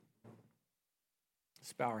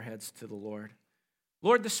Let's bow our heads to the Lord.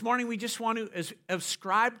 Lord, this morning we just want to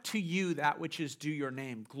ascribe to you that which is due your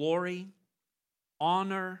name. Glory,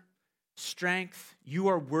 honor, strength. You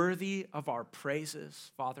are worthy of our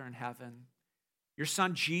praises, Father in heaven. Your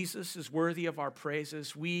Son Jesus is worthy of our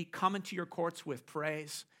praises. We come into your courts with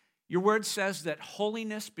praise. Your word says that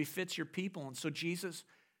holiness befits your people. And so, Jesus,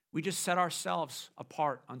 we just set ourselves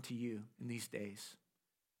apart unto you in these days.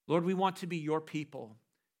 Lord, we want to be your people,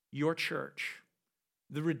 your church,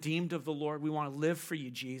 the redeemed of the Lord. We want to live for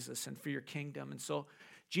you, Jesus, and for your kingdom. And so,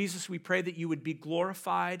 Jesus, we pray that you would be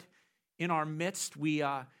glorified in our midst. We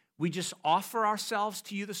just offer ourselves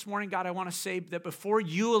to you this morning. God, I want to say that before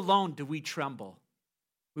you alone do we tremble.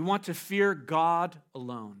 We want to fear God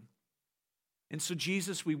alone. And so,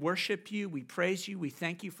 Jesus, we worship you. We praise you. We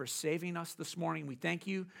thank you for saving us this morning. We thank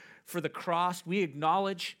you for the cross. We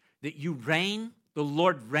acknowledge that you reign. The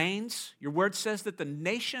Lord reigns. Your word says that the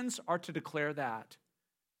nations are to declare that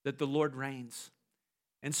the Lord reigns.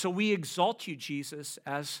 And so we exalt you, Jesus,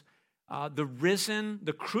 as the risen,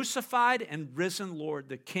 the crucified and risen Lord,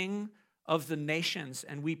 the King of the nations.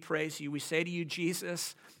 And we praise you. We say to you,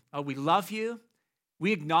 Jesus, we love you.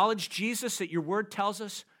 We acknowledge, Jesus, that your word tells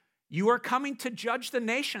us you are coming to judge the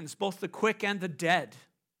nations, both the quick and the dead.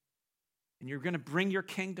 And you're going to bring your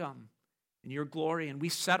kingdom and your glory. And we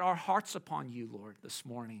set our hearts upon you, Lord, this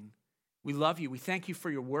morning. We love you. We thank you for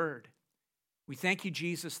your word. We thank you,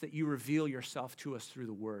 Jesus, that you reveal yourself to us through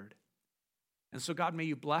the word. And so, God, may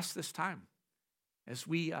you bless this time as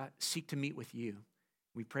we seek to meet with you.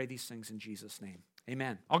 We pray these things in Jesus' name.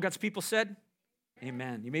 Amen. All God's people said,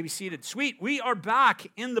 amen. You may be seated. Sweet. We are back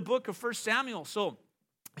in the book of 1 Samuel. So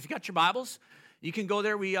if you got your Bibles, you can go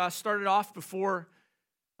there. We started off before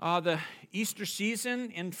the Easter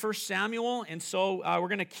season in 1 Samuel. And so we're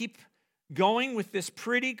going to keep going with this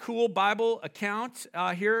pretty cool Bible account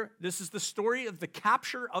here. This is the story of the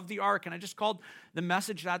capture of the ark. And I just called the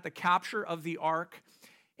message that the capture of the ark.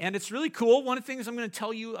 And it's really cool. One of the things I'm going to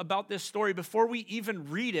tell you about this story before we even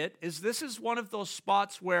read it is this is one of those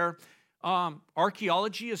spots where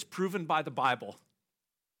archaeology is proven by the Bible.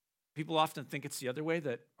 People often think it's the other way,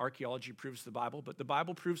 that archaeology proves the Bible, but the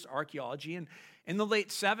Bible proves archaeology. And in the late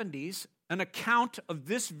 70s, an account of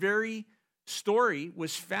this very story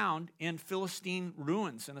was found in Philistine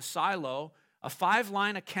ruins in a silo, a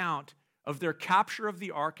 5-line account of their capture of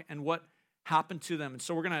the ark and what happened to them. And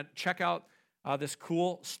so we're going to check out this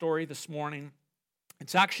cool story this morning.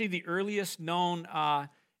 It's actually the earliest known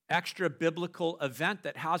extra-biblical event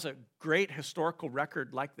that has a great historical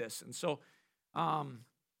record like this. And so,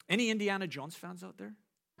 any Indiana Jones fans out there?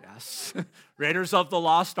 Yes. Raiders of the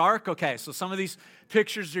Lost Ark? Okay, so some of these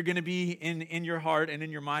pictures are going to be in your heart and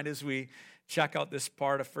in your mind as we check out this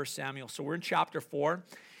part of 1 Samuel. So we're in chapter 4.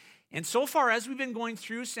 And so far, as we've been going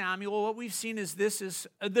through Samuel, what we've seen is this is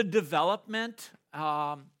the development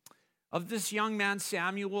of this young man,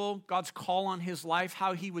 Samuel, God's call on his life,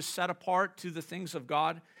 how he was set apart to the things of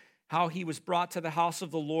God, how he was brought to the house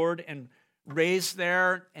of the Lord and raised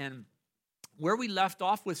there. And where we left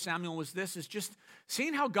off with Samuel was this, is just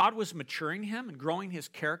seeing how God was maturing him and growing his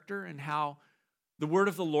character and how the word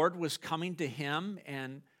of the Lord was coming to him.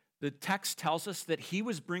 And the text tells us that he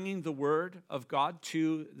was bringing the word of God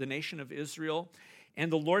to the nation of Israel.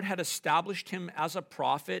 And the Lord had established him as a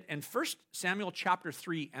prophet. And 1 Samuel chapter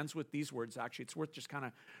 3 ends with these words, actually. It's worth just kind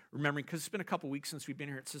of remembering because it's been a couple weeks since we've been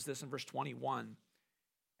here. It says this in verse 21.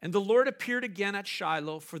 And the Lord appeared again at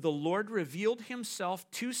Shiloh, for the Lord revealed himself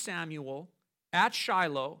to Samuel at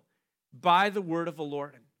Shiloh by the word of the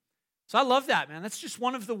Lord. So I love that, man. That's just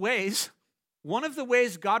one of the ways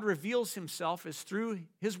God reveals himself is through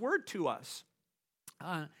his word to us.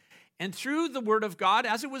 And through the word of God,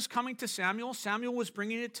 as it was coming to Samuel, Samuel was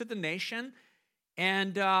bringing it to the nation.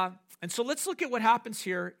 And so let's look at what happens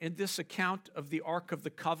here in this account of the Ark of the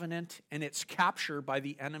Covenant and its capture by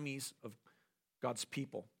the enemies of God's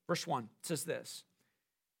people. Verse 1 says this,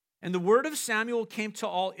 and the word of Samuel came to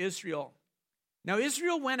all Israel. Now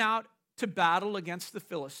Israel went out to battle against the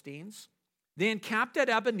Philistines. They encamped at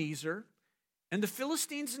Ebenezer, and the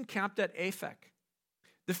Philistines encamped at Aphek.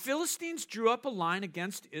 The Philistines drew up a line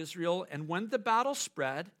against Israel, and when the battle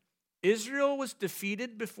spread, Israel was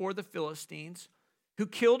defeated before the Philistines, who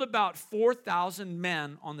killed about 4,000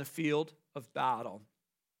 men on the field of battle.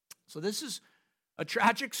 So this is a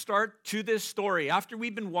tragic start to this story. After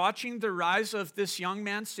we've been watching the rise of this young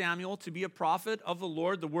man, Samuel, to be a prophet of the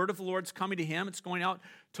Lord, the word of the Lord's coming to him. It's going out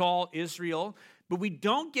to all Israel. But we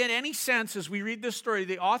don't get any sense as we read this story.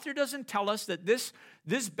 The author doesn't tell us that this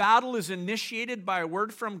battle is initiated by a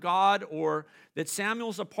word from God or that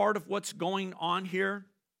Samuel's a part of what's going on here.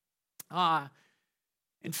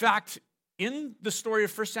 In fact, in the story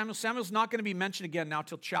of 1 Samuel, Samuel's not going to be mentioned again now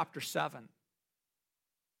till chapter 7.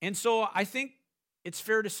 And so I think it's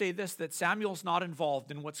fair to say this, that Samuel's not involved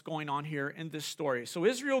in what's going on here in this story. So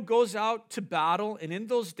Israel goes out to battle, and in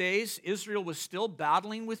those days, Israel was still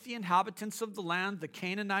battling with the inhabitants of the land, the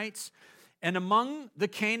Canaanites. And among the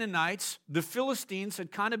Canaanites, the Philistines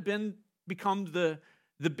had kind of become the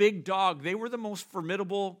big dog. They were the most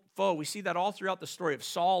formidable foe. We see that all throughout the story of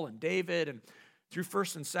Saul and David and through 1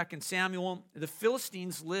 and 2 Samuel. The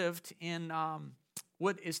Philistines lived in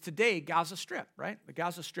what is today Gaza Strip, right? The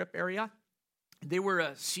Gaza Strip area. They were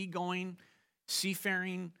a seagoing,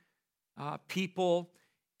 seafaring people.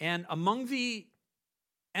 And among the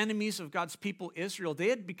enemies of God's people, Israel, they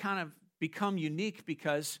had become unique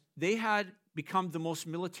because they had become the most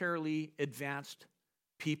militarily advanced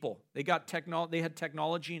people. They had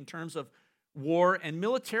technology in terms of war, and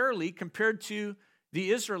militarily, compared to the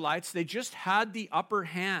Israelites, they just had the upper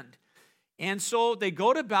hand. And so they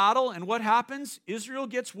go to battle, and what happens? Israel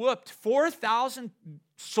gets whooped. 4,000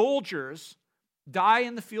 soldiers die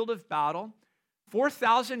in the field of battle.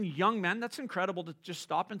 4,000 young men. That's incredible to just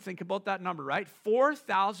stop and think about that number, right?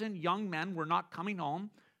 4,000 young men were not coming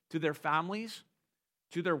home to their families,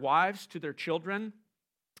 to their wives, to their children.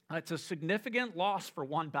 It's a significant loss for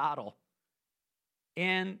one battle.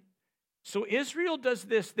 And so Israel does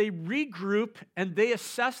this. They regroup and they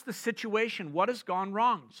assess the situation. What has gone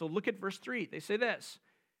wrong? So look at verse 3. They say this.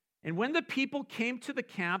 And when the people came to the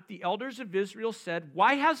camp, the elders of Israel said,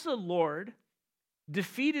 "Why has the Lord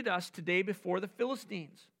defeated us today before the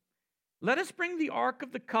Philistines? Let us bring the ark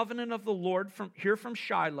of the covenant of the Lord from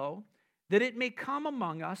Shiloh, that it may come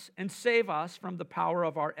among us and save us from the power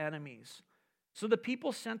of our enemies." So the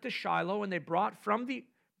people sent to Shiloh, and they brought from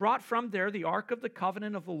there the ark of the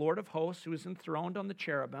covenant of the Lord of hosts, who is enthroned on the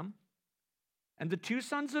cherubim. And the two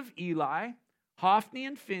sons of Eli, Hophni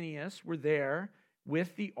and Phinehas, were there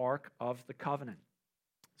with the ark of the covenant.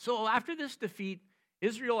 So after this defeat,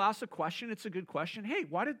 Israel asks a question. It's a good question. Hey,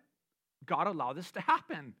 why did God allow this to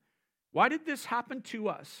happen? Why did this happen to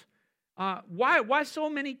us? Why so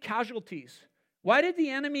many casualties? Why did the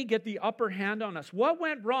enemy get the upper hand on us? What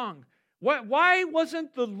went wrong? Why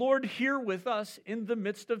wasn't the Lord here with us in the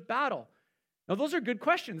midst of battle? Now, those are good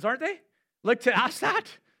questions, aren't they? Like to ask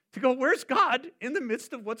that, to go, where's God in the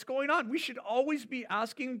midst of what's going on? We should always be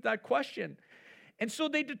asking that question. And so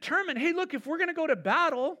they determine, hey, look, if we're going to go to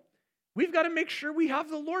battle, we've got to make sure we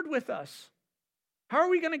have the Lord with us. How are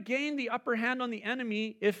we going to gain the upper hand on the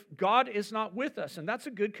enemy if God is not with us? And that's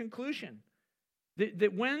a good conclusion.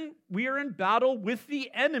 That when we are in battle with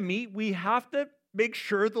the enemy, we have to make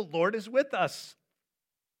sure the Lord is with us.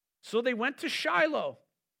 So they went to Shiloh.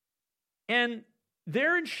 And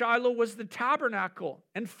there in Shiloh was the tabernacle.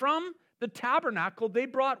 And from the tabernacle, they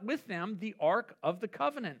brought with them the Ark of the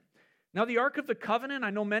Covenant. Now, the Ark of the Covenant, I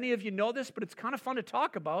know many of you know this, but it's kind of fun to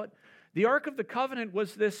talk about. The Ark of the Covenant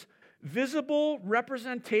was this visible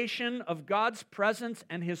representation of God's presence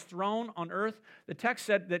and his throne on earth. The text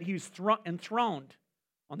said that he was enthroned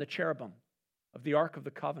on the cherubim of the Ark of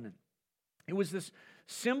the Covenant. It was this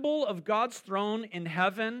symbol of God's throne in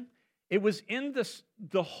heaven. It was in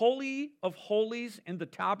the Holy of Holies in the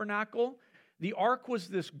tabernacle. The ark was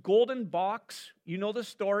this golden box. You know the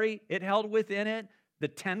story. It held within it the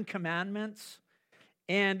 10 Commandments.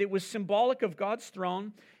 And it was symbolic of God's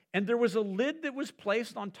throne. And there was a lid that was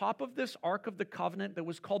placed on top of this Ark of the Covenant that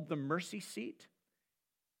was called the mercy seat.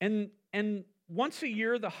 And once a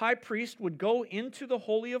year, the high priest would go into the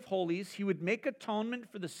Holy of Holies. He would make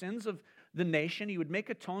atonement for the sins of the nation. He would make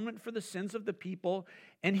atonement for the sins of the people.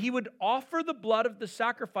 And he would offer the blood of the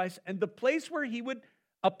sacrifice. And the place where he would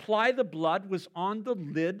apply the blood was on the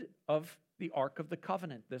lid of the Ark of the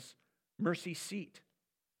Covenant, this mercy seat.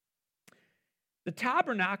 The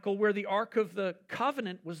tabernacle, where the Ark of the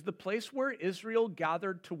Covenant was the place where Israel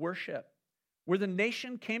gathered to worship, where the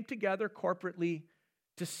nation came together corporately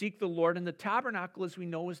to seek the Lord. And the tabernacle, as we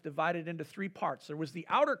know, was divided into 3 parts. There was the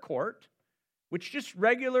outer court, which just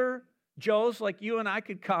regular Joes like you and I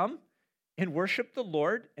could come and worship the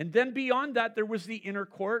Lord. And then beyond that, there was the inner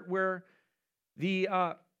court, where the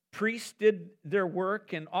priests did their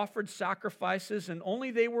work and offered sacrifices, and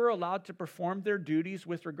only they were allowed to perform their duties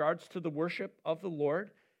with regards to the worship of the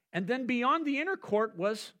Lord. And then beyond the inner court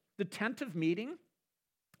was the tent of meeting.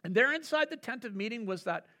 And there inside the tent of meeting was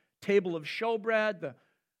that table of showbread,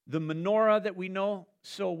 the menorah that we know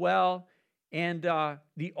so well, and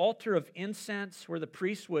the altar of incense where the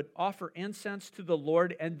priests would offer incense to the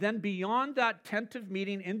Lord. And then beyond that tent of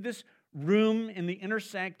meeting, in this room in the inner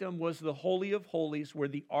sanctum, was the Holy of Holies, where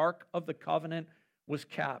the Ark of the Covenant was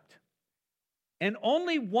kept. And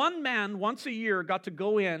only one man once a year got to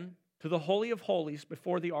go in to the Holy of Holies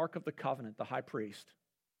before the Ark of the Covenant, the high priest.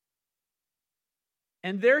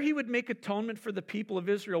 And there he would make atonement for the people of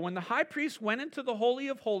Israel. When the high priest went into the Holy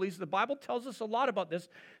of Holies, the Bible tells us a lot about this,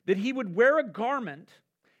 that he would wear a garment,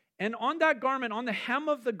 and on that garment, on the hem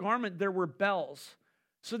of the garment, there were bells.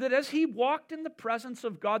 So that as he walked in the presence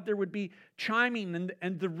of God, there would be chiming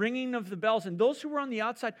and the ringing of the bells. And those who were on the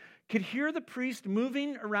outside could hear the priest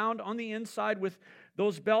moving around on the inside with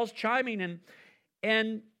those bells chiming.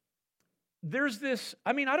 And there's this,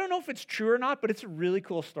 I don't know if it's true or not, but it's a really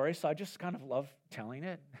cool story, so I just kind of love telling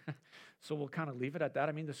it. So we'll kind of leave it at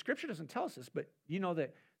that. The scripture doesn't tell us this, but you know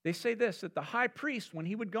that they say this, that the high priest, when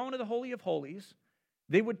he would go into the Holy of Holies,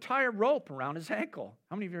 they would tie a rope around his ankle.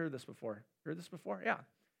 How many of you heard this before? Heard this before? Yeah.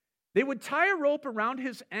 They would tie a rope around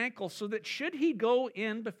his ankle so that should he go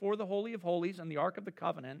in before the Holy of Holies and the Ark of the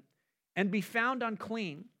Covenant and be found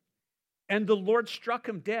unclean, and the Lord struck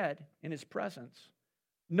him dead in his presence,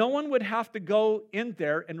 no one would have to go in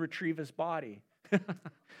there and retrieve his body.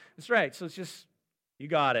 That's right. So it's just, you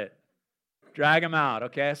got it. Drag him out,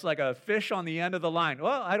 okay? It's like a fish on the end of the line.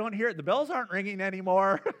 Well, I don't hear it. The bells aren't ringing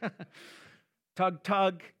anymore. Tug,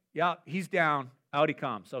 tug. Yeah, he's down. Out he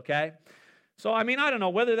comes, okay? So, I don't know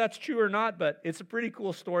whether that's true or not, but it's a pretty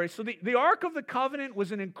cool story. So the Ark of the Covenant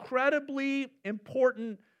was an incredibly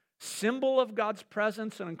important symbol of God's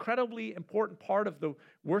presence, an incredibly important part of the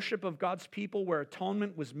worship of God's people where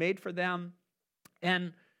atonement was made for them.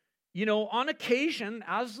 And, on occasion,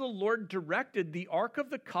 as the Lord directed, the Ark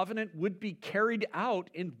of the Covenant would be carried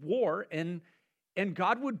out in war, and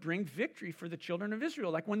God would bring victory for the children of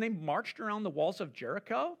Israel. Like when they marched around the walls of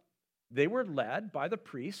Jericho, they were led by the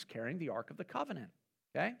priests carrying the Ark of the Covenant,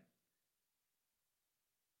 okay?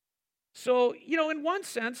 So, in one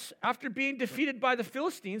sense, after being defeated by the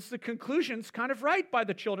Philistines, the conclusion's kind of right by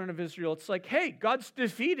the children of Israel. It's like, hey, God's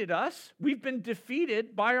defeated us. We've been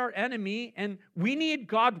defeated by our enemy, and we need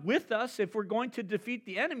God with us if we're going to defeat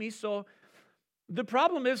the enemy. So the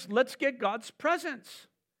problem is, let's get God's presence.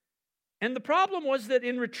 And the problem was that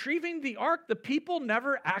in retrieving the ark, the people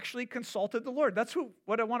never actually consulted the Lord. That's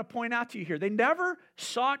what I want to point out to you here. They never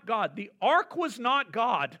sought God. The ark was not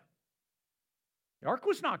God. The ark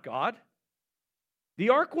was not God. The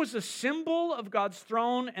ark was a symbol of God's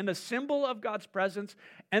throne and a symbol of God's presence,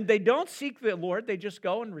 and they don't seek the Lord, they just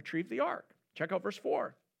go and retrieve the ark. Check out verse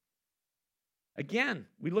 4. Again,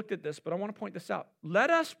 we looked at this, but I want to point this out.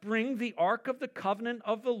 Let us bring the ark of the covenant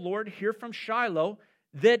of the Lord here from Shiloh,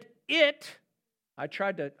 that I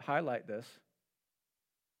tried to highlight this.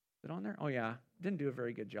 Is it on there? Oh yeah, didn't do a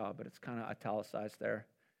very good job, but it's kind of italicized there.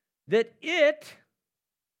 That it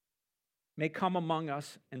may come among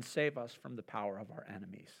us and save us from the power of our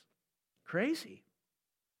enemies. Crazy.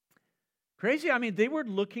 Crazy. They were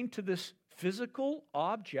looking to this physical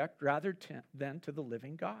object rather than to the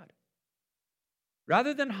living God.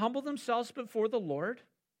 Rather than humble themselves before the Lord,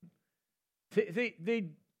 they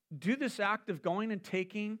do this act of going and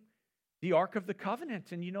taking the Ark of the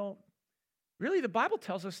Covenant. And really the Bible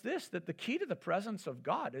tells us this, that the key to the presence of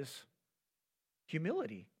God is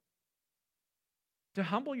humility. To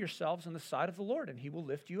humble yourselves in the sight of the Lord, and he will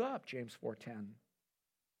lift you up, James 4:10.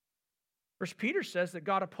 First Peter says that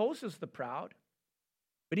God opposes the proud,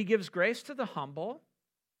 but he gives grace to the humble.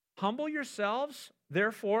 Humble yourselves,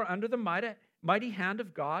 therefore, under the mighty hand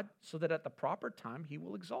of God, so that at the proper time he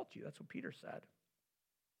will exalt you. That's what Peter said.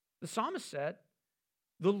 The psalmist said,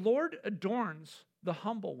 the Lord adorns the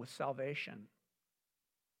humble with salvation.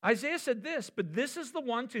 Isaiah said this, but this is the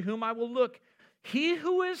one to whom I will look, he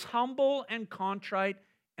who is humble and contrite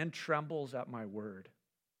and trembles at my word.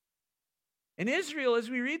 In Israel, as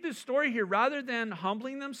we read this story here, rather than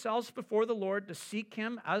humbling themselves before the Lord to seek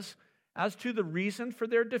him as to the reason for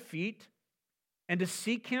their defeat and to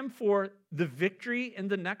seek him for the victory in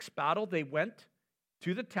the next battle, they went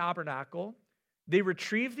to the tabernacle, they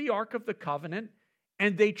retrieved the Ark of the Covenant,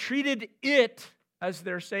 and they treated it as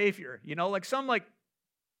their savior. To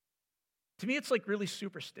me, it's like really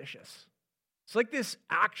superstitious. It's like this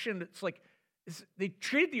action, they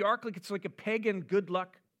treated the ark like it's like a pagan good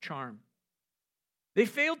luck charm. They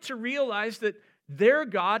failed to realize that their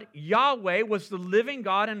God, Yahweh, was the living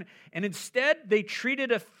God, and instead they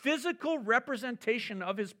treated a physical representation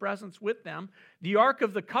of his presence with them, the Ark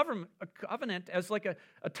of the Covenant, as like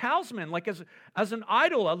a talisman, like as an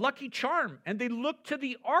idol, a lucky charm. And they looked to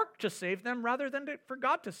the ark to save them rather than for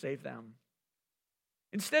God to save them.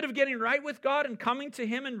 Instead of getting right with God and coming to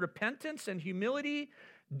him in repentance and humility,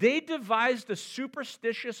 they devised a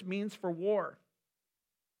superstitious means for war.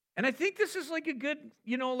 And I think this is like a good,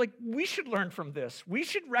 we should learn from this. We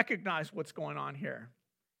should recognize what's going on here.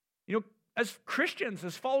 as Christians,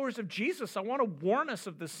 as followers of Jesus, I want to warn us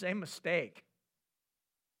of the same mistake.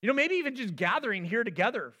 Maybe even just gathering here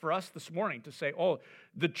together for us this morning to say, oh,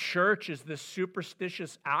 the church is this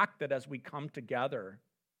superstitious act that as we come together,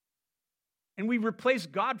 and we replace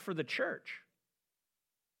God for the church.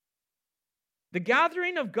 The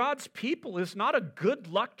gathering of God's people is not a good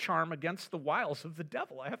luck charm against the wiles of the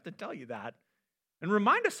devil. I have to tell you that and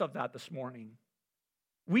remind us of that this morning.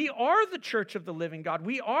 We are the church of the living God.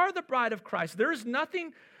 We are the bride of Christ. There is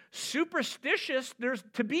nothing superstitious. There's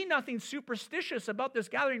to be nothing superstitious about this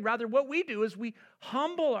gathering. Rather, what we do is we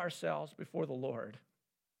humble ourselves before the Lord,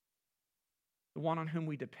 the one on whom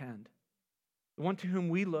we depend, the one to whom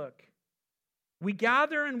we look. We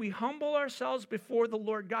gather and we humble ourselves before the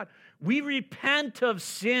Lord God. We repent of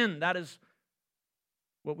sin. That is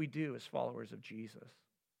what we do as followers of Jesus.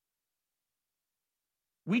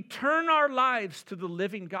 We turn our lives to the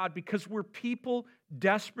living God because we're people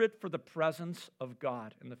desperate for the presence of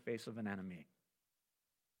God in the face of an enemy.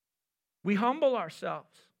 We humble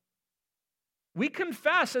ourselves. We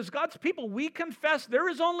confess, as God's people, we confess there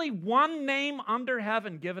is only one name under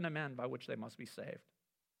heaven given to men by which they must be saved.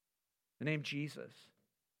 The name Jesus.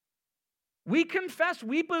 We confess,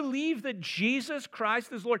 we believe that Jesus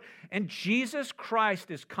Christ is Lord, and Jesus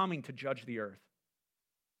Christ is coming to judge the earth.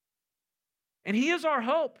 And He is our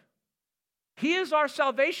hope. He is our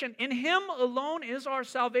salvation. In Him alone is our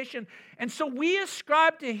salvation. And so we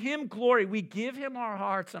ascribe to Him glory. We give Him our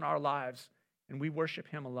hearts and our lives, and we worship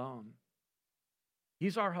Him alone.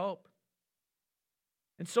 He's our hope.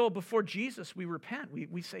 And so before Jesus, we repent.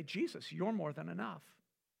 We say, Jesus, you're more than enough.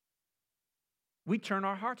 We turn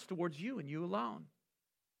our hearts towards you and you alone.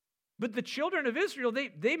 But the children of Israel,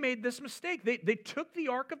 they made this mistake. They took the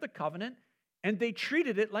Ark of the Covenant and they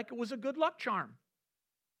treated it like it was a good luck charm.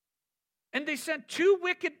 And they sent two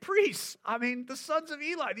wicked priests. The sons of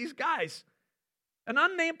Eli, these guys. An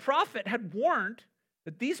unnamed prophet had warned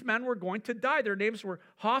that these men were going to die. Their names were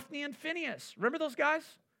Hophni and Phinehas. Remember those guys?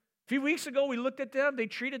 A few weeks ago, we looked at them. They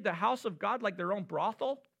treated the house of God like their own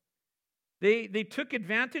brothel. They took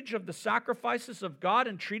advantage of the sacrifices of God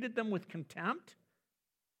and treated them with contempt.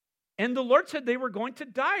 And the Lord said they were going to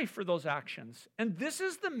die for those actions. And this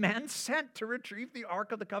is the men sent to retrieve the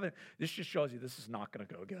Ark of the Covenant. This just shows you this is not going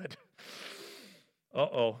to go good.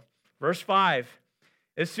 Uh-oh. Verse 5.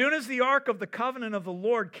 As soon as the Ark of the Covenant of the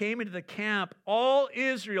Lord came into the camp, all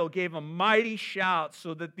Israel gave a mighty shout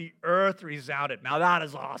so that the earth resounded. Now that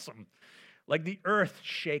is awesome. Like the earth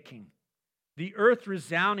shaking. The earth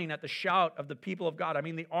resounding at the shout of the people of God.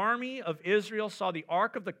 The army of Israel saw the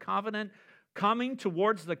Ark of the Covenant coming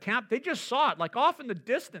towards the camp. They just saw it, like off in the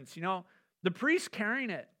distance, the priests carrying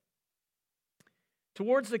it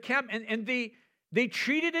towards the camp. And they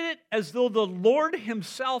treated it as though the Lord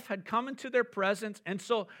Himself had come into their presence. And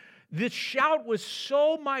so this shout was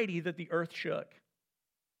so mighty that the earth shook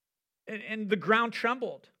and the ground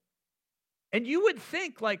trembled. And you would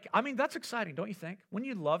think, that's exciting, don't you think? Wouldn't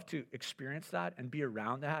you love to experience that and be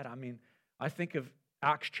around that? I think of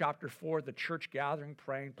Acts chapter 4, the church gathering,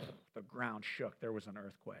 praying, the ground shook. There was an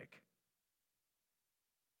earthquake.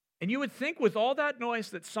 And you would think with all that noise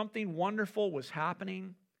that something wonderful was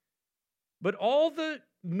happening, but all the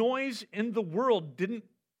noise in the world didn't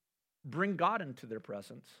bring God into their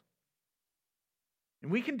presence.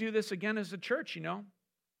 And we can do this again as a church,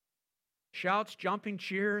 Shouts, jumping,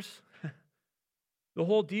 cheers. The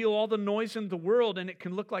whole deal, all the noise in the world, and it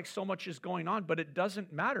can look like so much is going on, but it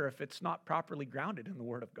doesn't matter if it's not properly grounded in the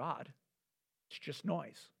Word of God. It's just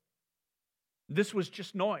noise. This was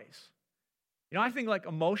just noise. I think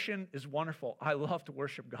emotion is wonderful. I love to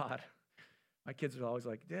worship God. My kids are always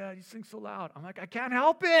like, Dad, you sing so loud. I'm like, I can't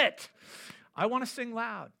help it. I want to sing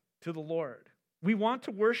loud to the Lord. We want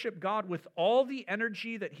to worship God with all the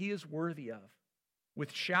energy that He is worthy of,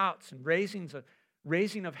 with shouts and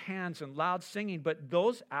raising of hands and loud singing, but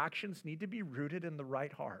those actions need to be rooted in the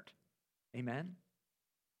right heart. Amen?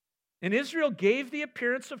 And Israel gave the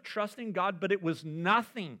appearance of trusting God, but it was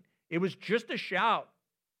nothing. It was just a shout.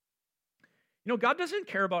 God doesn't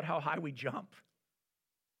care about how high we jump.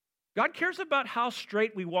 God cares about how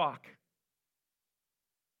straight we walk.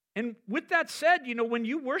 And with that said, when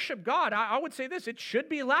you worship God, I would say this, it should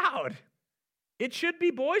be loud. It should be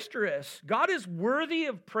boisterous. God is worthy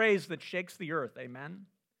of praise that shakes the earth. Amen?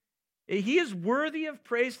 He is worthy of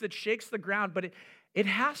praise that shakes the ground, but it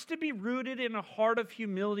has to be rooted in a heart of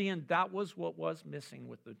humility, and that was what was missing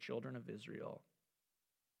with the children of Israel.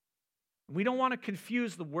 We don't want to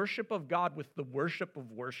confuse the worship of God with the worship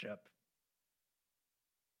of worship.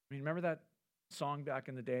 Remember that song back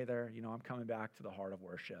in the day there? I'm coming back to the heart of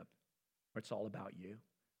worship, where it's all about you.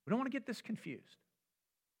 We don't want to get this confused.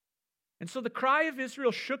 And so the cry of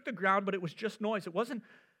Israel shook the ground, but it was just noise. It wasn't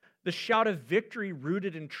the shout of victory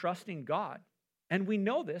rooted in trusting God. And we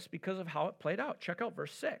know this because of how it played out. Check out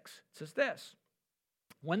verse 6. It says this: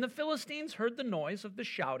 when the Philistines heard the noise of the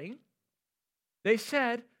shouting, they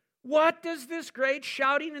said, "What does this great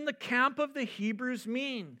shouting in the camp of the Hebrews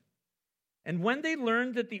mean?" And when they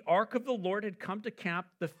learned that the ark of the Lord had come to camp,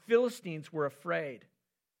 the Philistines were afraid.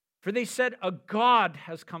 For they said, "A god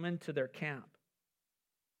has come into their camp."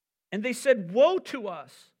 And they said, "Woe to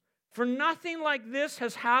us, for nothing like this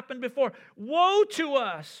has happened before. Woe to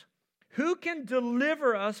us! Who can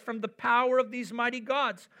deliver us from the power of these mighty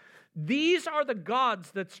gods? These are the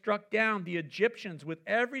gods that struck down the Egyptians with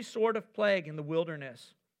every sort of plague in the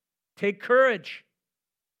wilderness. Take courage.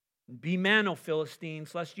 Be men, O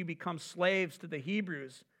Philistines, lest you become slaves to the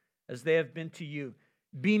Hebrews as they have been to you.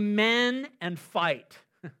 Be men and fight."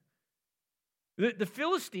 The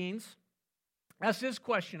Philistines asked this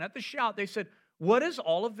question at the shout. They said, "What does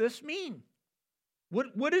all of this mean?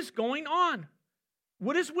 What is going on?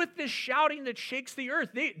 What is with this shouting that shakes the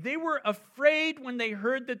earth?" They were afraid when they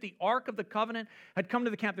heard that the Ark of the Covenant had come to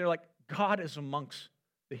the camp. They're like, God is amongst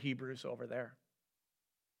the Hebrews over there.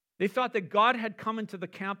 They thought that God had come into the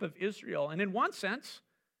camp of Israel. And in one sense,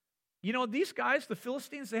 these guys, the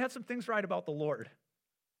Philistines, they had some things right about the Lord.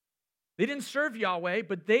 They didn't serve Yahweh,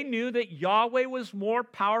 but they knew that Yahweh was more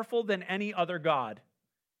powerful than any other god.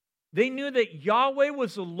 They knew that Yahweh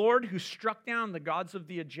was the Lord who struck down the gods of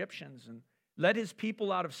the Egyptians and led his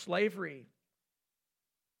people out of slavery.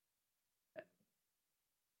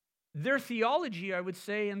 Their theology, I would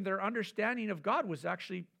say, and their understanding of God was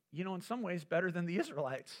actually, in some ways better than the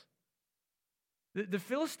Israelites. The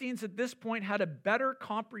Philistines at this point had a better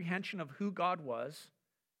comprehension of who God was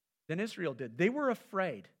than Israel did. They were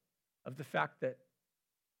afraid of the fact that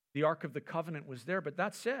the Ark of the Covenant was there. But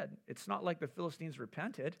that said, it's not like the Philistines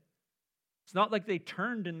repented. It's not like they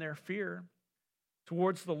turned in their fear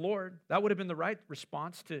towards the Lord. That would have been the right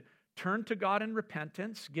response, to turn to God in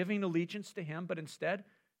repentance, giving allegiance to him. But instead,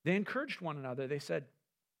 they encouraged one another. They said,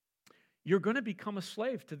 "You're going to become a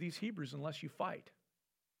slave to these Hebrews unless you fight.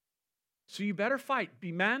 So you better fight.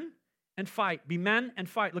 Be men and fight. Be men and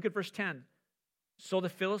fight." Look at verse 10. So the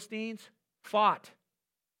Philistines fought,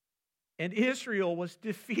 and Israel was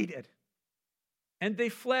defeated, and they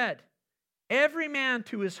fled, every man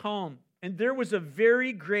to his home. And there was a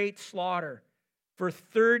very great slaughter, for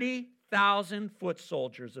 30,000 foot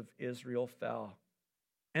soldiers of Israel fell.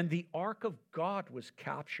 And the ark of God was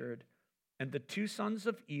captured, and the two sons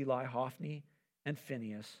of Eli, Hophni and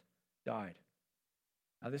Phinehas, died.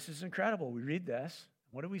 Now this is incredible. We read this.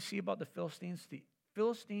 What do we see about the Philistines? The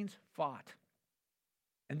Philistines fought.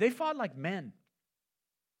 And they fought like men.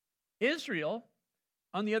 Israel,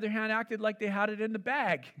 on the other hand, acted like they had it in the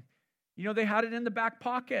bag. They had it in the back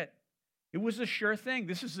pocket. It was a sure thing.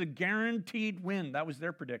 This is a guaranteed win. That was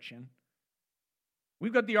their prediction.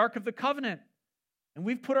 We've got the Ark of the Covenant, and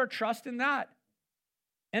we've put our trust in that.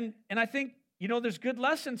 And I think, there's good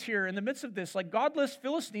lessons here in the midst of this. Like, godless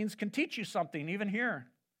Philistines can teach you something, even here.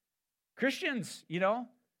 Christians,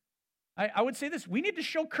 I would say this: we need to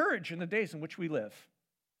show courage in the days in which we live.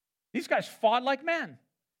 These guys fought like men.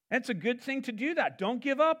 And it's a good thing to do that. Don't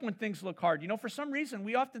give up when things look hard. For some reason,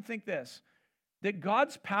 we often think this, that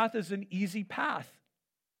God's path is an easy path.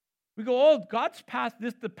 We go, oh, God's path,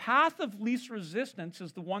 the path of least resistance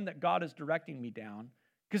is the one that God is directing me down,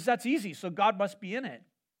 because that's easy, so God must be in it.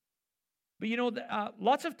 But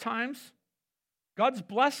lots of times, God's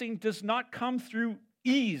blessing does not come through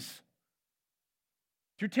ease,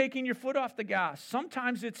 through taking your foot off the gas.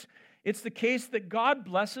 Sometimes it's the case that God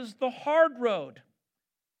blesses the hard road,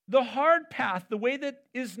 the hard path, the way that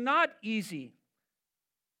is not easy.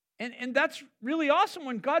 And that's really awesome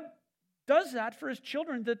when God does that for his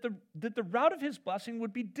children, that the route of his blessing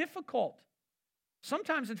would be difficult.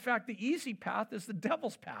 Sometimes, in fact, the easy path is the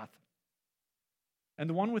devil's path. And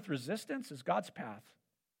the one with resistance is God's path.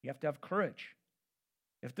 You have to have courage.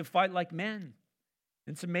 You have to fight like men.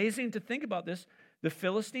 And it's amazing to think about this. The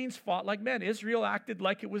Philistines fought like men. Israel acted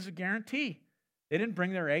like it was a guarantee. They didn't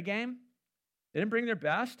bring their A game. They didn't bring their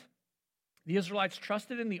best. The Israelites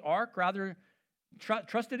trusted in the ark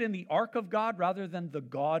trusted in the ark of God rather than the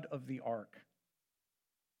God of the ark.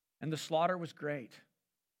 And the slaughter was great.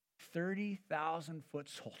 30,000 foot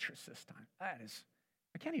soldiers this time.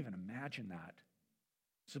 I can't even imagine that.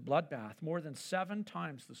 It's a bloodbath. More than 7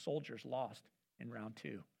 times the soldiers lost in round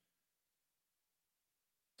 2.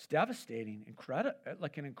 It's devastating,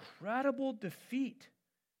 like an incredible defeat.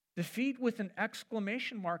 Defeat with an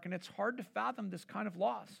exclamation mark, and it's hard to fathom this kind of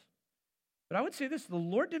loss. But I would say this: the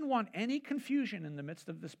Lord didn't want any confusion in the midst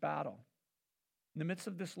of this battle, in the midst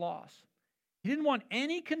of this loss. He didn't want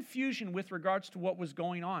any confusion with regards to what was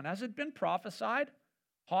going on. As had been prophesied,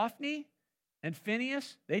 Hophni and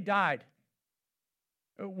Phinehas, they died.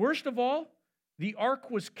 Worst of all, the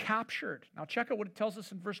ark was captured. Now check out what it tells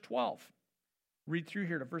us in verse 12. Read through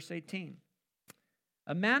here to verse 18.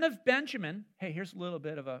 A man of Benjamin, hey, here's a little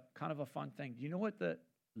bit of a kind of a fun thing. Do you know what the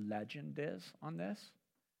legend is on this?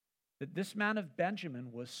 That this man of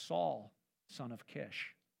Benjamin was Saul, son of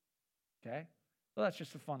Kish. Okay? So that's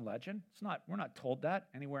just a fun legend. We're not told that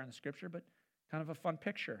anywhere in the scripture, but kind of a fun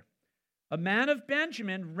picture. A man of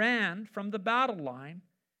Benjamin ran from the battle line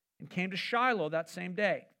and came to Shiloh that same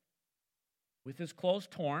day with his clothes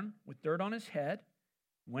torn, with dirt on his head.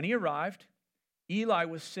 When he arrived, Eli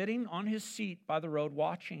was sitting on his seat by the road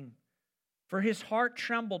watching, for his heart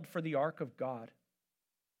trembled for the ark of God.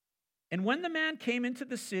 And when the man came into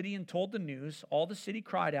the city and told the news, all the city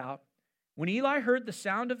cried out. When Eli heard the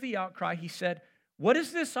sound of the outcry, he said, "What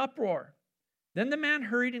is this uproar?" Then the man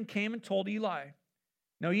hurried and came and told Eli.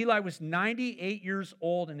 Now Eli was 98 years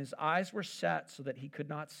old, and his eyes were set so that he could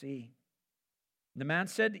not see. And the man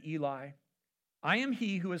said to Eli, "I am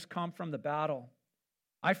he who has come from the battle.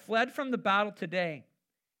 I fled from the battle today."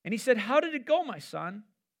 And he said, "How did it go, my son?"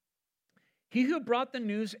 He who brought the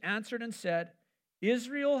news answered and said,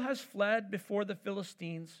 "Israel has fled before the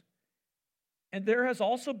Philistines, and there has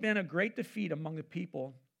also been a great defeat among the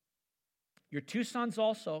people. Your two sons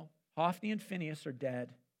also, Hophni and Phinehas, are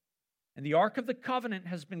dead, and the ark of the covenant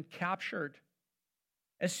has been captured."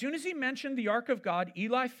 As soon as he mentioned the ark of God,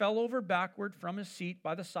 Eli fell over backward from his seat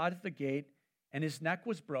by the side of the gate, and his neck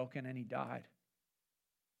was broken, and he died.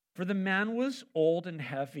 For the man was old and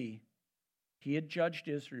heavy. He had judged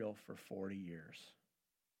Israel for 40 years.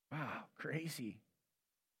 Wow, crazy.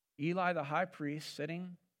 Eli, the high priest,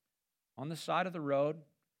 sitting on the side of the road,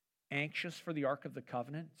 anxious for the Ark of the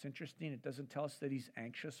Covenant. It's interesting, it doesn't tell us that he's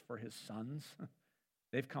anxious for his sons.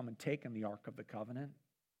 They've come and taken the Ark of the Covenant.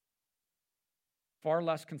 Far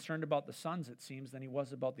less concerned about the sons, it seems, than he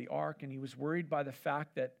was about the Ark. And he was worried by the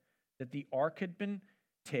fact that the Ark had been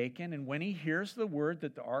taken. And when he hears the word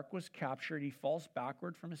that the Ark was captured, he falls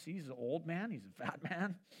backward from his seat. He's an old man. He's a fat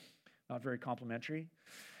man. Not very complimentary.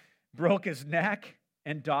 Broke his neck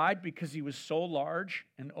and died because he was so large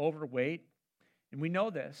and overweight. And we know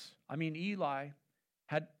this. I mean, Eli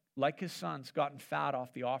had, like his sons, gotten fat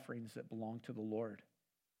off the offerings that belonged to the Lord.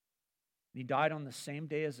 And he died on the same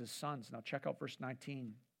day as his sons. Now check out verse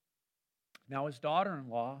 19. Now his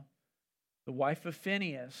daughter-in-law, the wife of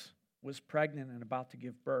Phinehas, was pregnant and about to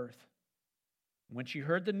give birth. When she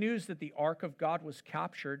heard the news that the ark of God was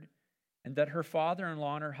captured and that her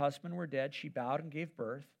father-in-law and her husband were dead, she bowed and gave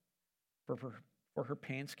birth, for her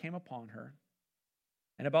pains came upon her.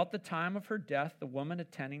 And about the time of her death, the woman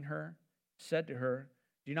attending her said to her,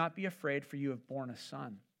 "Do not be afraid, for you have borne a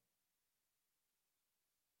son."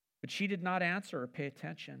 But she did not answer or pay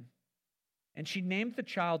attention. And she named the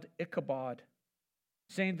child Ichabod,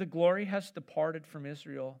 saying, "The glory has departed from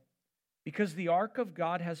Israel, because the ark of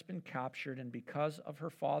God has been captured, and because of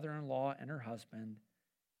her father-in-law and her husband."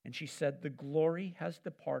 And she said, "The glory has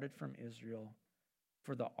departed from Israel,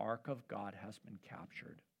 for the ark of God has been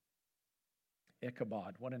captured."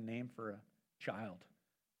 Ichabod, what a name for a child.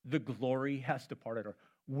 The glory has departed. Or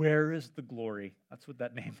where is the glory? That's what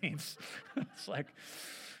that name means. It's like,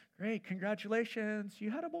 great, congratulations, you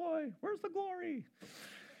had a boy. Where's the glory?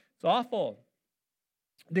 It's awful.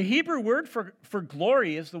 The Hebrew word for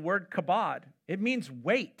glory is the word kabod. It means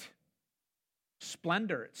weight,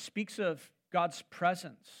 splendor. It speaks of God's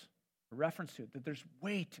presence, a reference to it, that there's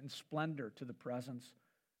weight and splendor to the presence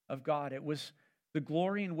of God. It was the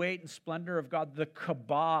glory and weight and splendor of God, the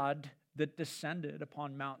kabod that descended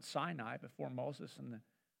upon Mount Sinai before Moses and the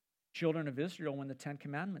children of Israel when the Ten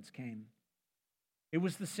Commandments came. It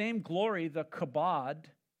was the same glory, the kabod,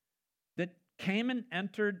 that came and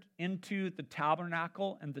entered into the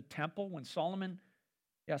tabernacle and the temple when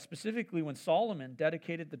specifically when Solomon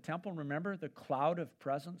dedicated the temple. Remember, the cloud of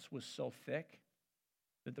presence was so thick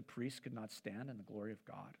that the priests could not stand in the glory of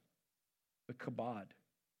God. The kabod.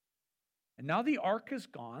 And now the ark is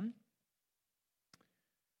gone.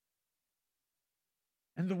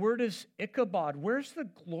 And the word is Ichabod. Where's the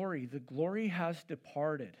glory? The glory has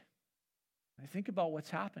departed. I think about what's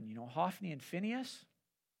happened. You know, Hophni and Phinehas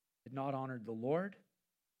had not honored the Lord.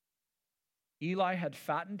 Eli had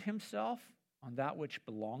fattened himself on that which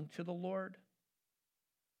belonged to the Lord.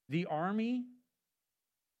 The army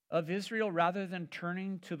of Israel, rather than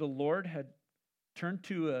turning to the Lord, had turned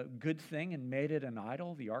to a good thing and made it an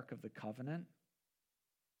idol, the Ark of the Covenant.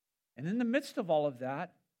 And in the midst of all of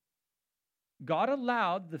that, God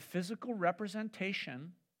allowed the physical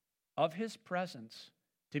representation of his presence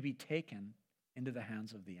to be taken into the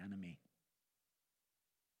hands of the enemy.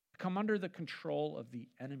 Come under the control of the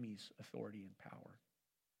enemy's authority and power.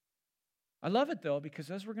 I love it, though, because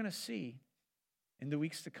as we're going to see in the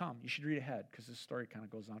weeks to come, you should read ahead because this story kind of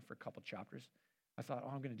goes on for a couple chapters. I thought,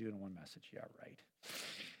 I'm going to do it in one message. Yeah, right.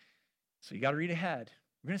 So you got to read ahead.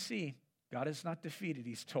 We're going to see God is not defeated.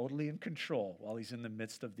 He's totally in control while he's in the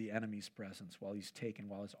midst of the enemy's presence, while his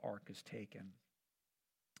ark is taken.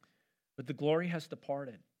 But the glory has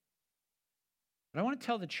departed. But I want to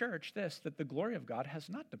tell the church this, that the glory of God has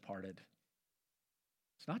not departed.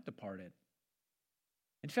 It's not departed.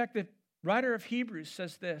 In fact, the writer of Hebrews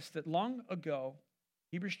says this, that long ago,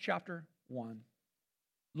 Hebrews chapter 1,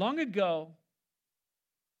 long ago,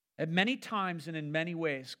 at many times and in many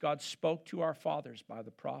ways, God spoke to our fathers by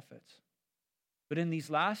the prophets. But in these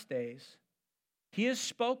last days, he has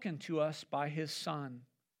spoken to us by his Son,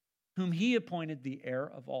 whom he appointed the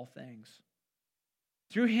heir of all things.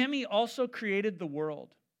 Through him he also created the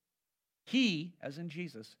world. He, as in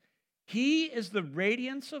Jesus, he is the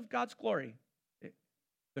radiance of God's glory,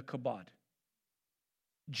 the kabod.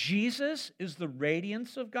 Jesus is the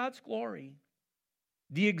radiance of God's glory,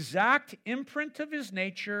 the exact imprint of his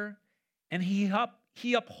nature, and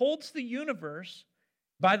he upholds the universe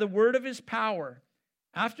by the word of his power.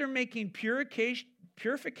 After making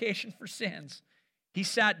purification for sins, he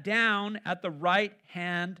sat down at the right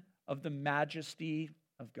hand of the majesty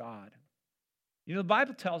of God. You know, the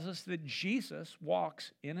Bible tells us that Jesus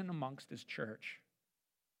walks in and amongst his church,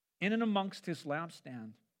 in and amongst his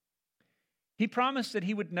lampstand. He promised that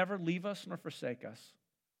he would never leave us nor forsake us.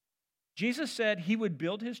 Jesus said he would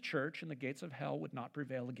build his church and the gates of hell would not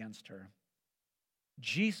prevail against her.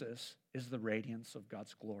 Jesus is the radiance of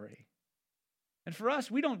God's glory. And for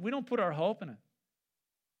us, we don't put our hope in a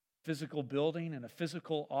physical building and a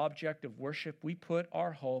physical object of worship. We put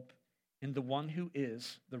our hope in the one who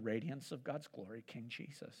is the radiance of God's glory, King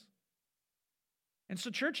Jesus. And so,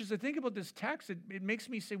 church, as I think about this text, it makes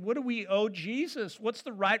me say, what do we owe Jesus? What's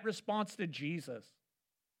the right response to Jesus?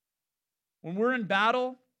 When we're in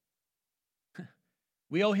battle,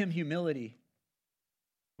 we owe him humility.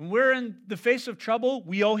 When we're in the face of trouble,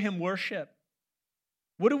 we owe him worship.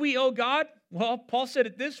 What do we owe God? Well, Paul said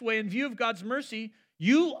it this way, in view of God's mercy,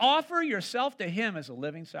 you offer yourself to him as a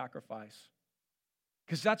living sacrifice.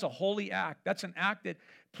 Because that's a holy act. That's an act that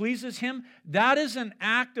pleases him. That is an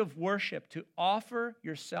act of worship, to offer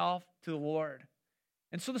yourself to the Lord.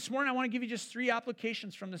 And so this morning, I want to give you just 3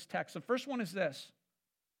 applications from this text. The first one is this.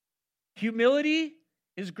 Humility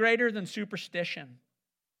is greater than superstition.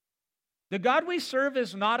 The God we serve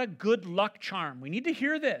is not a good luck charm. We need to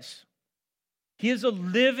hear this. He is a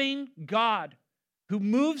living God who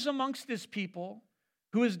moves amongst his people,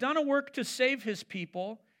 who has done a work to save his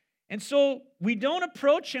people. And so we don't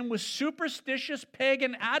approach him with superstitious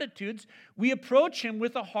pagan attitudes. We approach him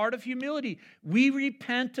with a heart of humility. We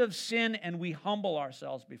repent of sin and we humble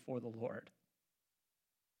ourselves before the Lord.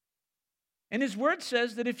 And his word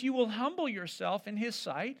says that if you will humble yourself in his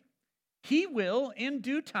sight, he will, in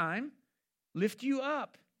due time, lift you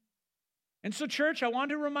up. And so, church, I want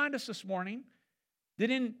to remind us this morning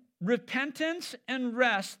that in repentance and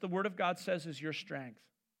rest, the word of God says, is your strength.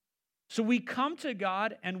 So we come to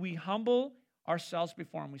God and we humble ourselves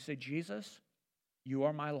before him. We say, Jesus, you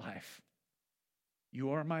are my life.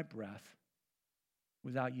 You are my breath.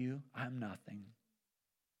 Without you, I'm nothing.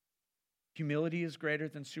 Humility is greater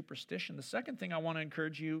than superstition. The second thing I want to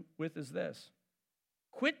encourage you with is this.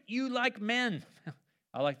 Quit you like men.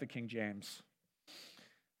 I like the King James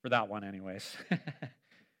for that one anyways.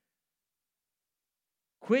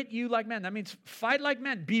 Quit you like men. That means fight like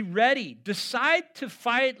men. Be ready. Decide to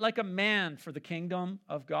fight like a man for the kingdom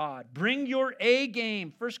of God. Bring your A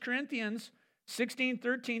game. 1 Corinthians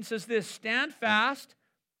 16:13 says this, stand fast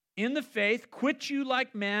in the faith, quit you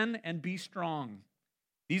like men, and be strong.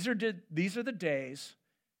 These are the days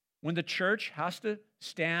when the church has to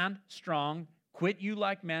stand strong, quit you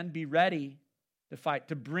like men, be ready to fight,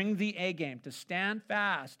 to bring the A game, to stand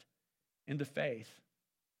fast in the faith.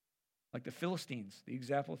 Like the Philistines, the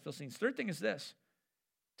example of Philistines. Third thing is this.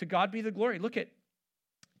 To God be the glory. Look at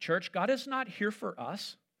church. God is not here for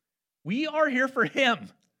us. We are here for him.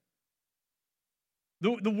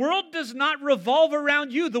 The world does not revolve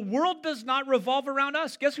around you. The world does not revolve around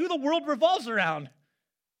us. Guess who the world revolves around?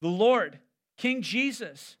 The Lord, King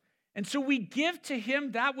Jesus. And so we give to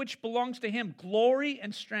him that which belongs to him, glory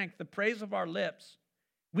and strength, the praise of our lips.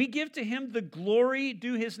 We give to him the glory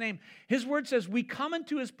due his name. His word says we come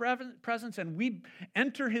into his presence and we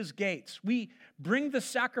enter his gates. We bring the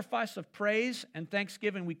sacrifice of praise and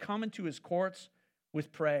thanksgiving. We come into his courts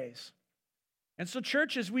with praise. And so,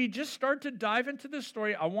 church, as we just start to dive into this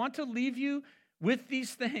story, I want to leave you with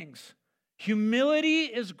these things. Humility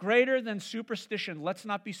is greater than superstition. Let's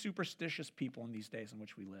not be superstitious people in these days in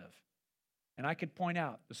which we live. And I could point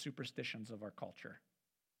out the superstitions of our culture,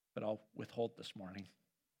 but I'll withhold this morning.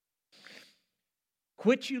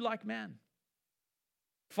 Quit you like men.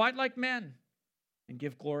 Fight like men and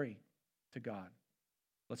give glory to God.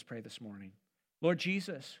 Let's pray this morning. Lord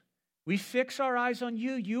Jesus, we fix our eyes on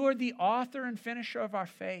you. You are the author and finisher of our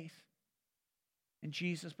faith. And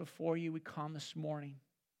Jesus, before you we come this morning.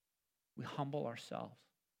 We humble ourselves.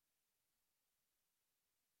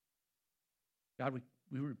 God,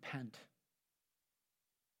 we repent.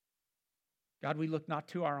 God, we look not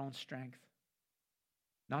to our own strength,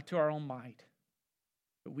 not to our own might,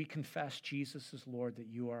 but we confess Jesus is Lord, that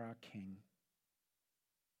you are our King.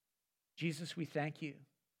 Jesus, we thank you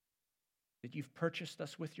that you've purchased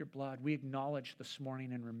us with your blood. We acknowledge this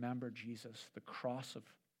morning and remember, Jesus, the cross of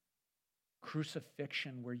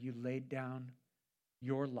crucifixion where you laid down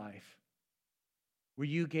your life, where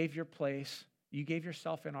you gave your place, you gave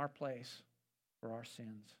yourself in our place for our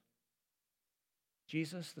sins.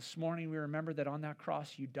 Jesus, this morning we remember that on that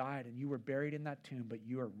cross you died and you were buried in that tomb, but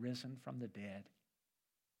you are risen from the dead.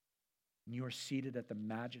 And you are seated at the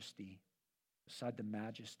majesty, beside the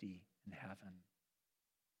majesty in heaven.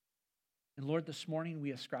 And Lord, this morning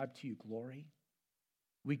we ascribe to you glory.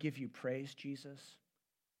 We give you praise, Jesus.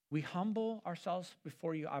 We humble ourselves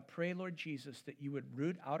before you. I pray, Lord Jesus, that you would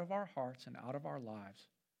root out of our hearts and out of our lives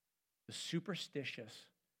the superstitious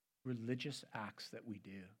religious acts that we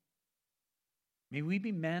do. May we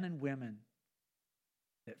be men and women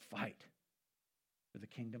that fight for the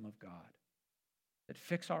kingdom of God, that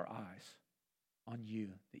fix our eyes on you,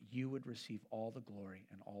 that you would receive all the glory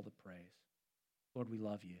and all the praise. Lord, we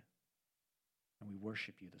love you and we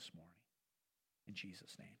worship you this morning. In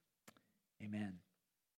Jesus' name, amen.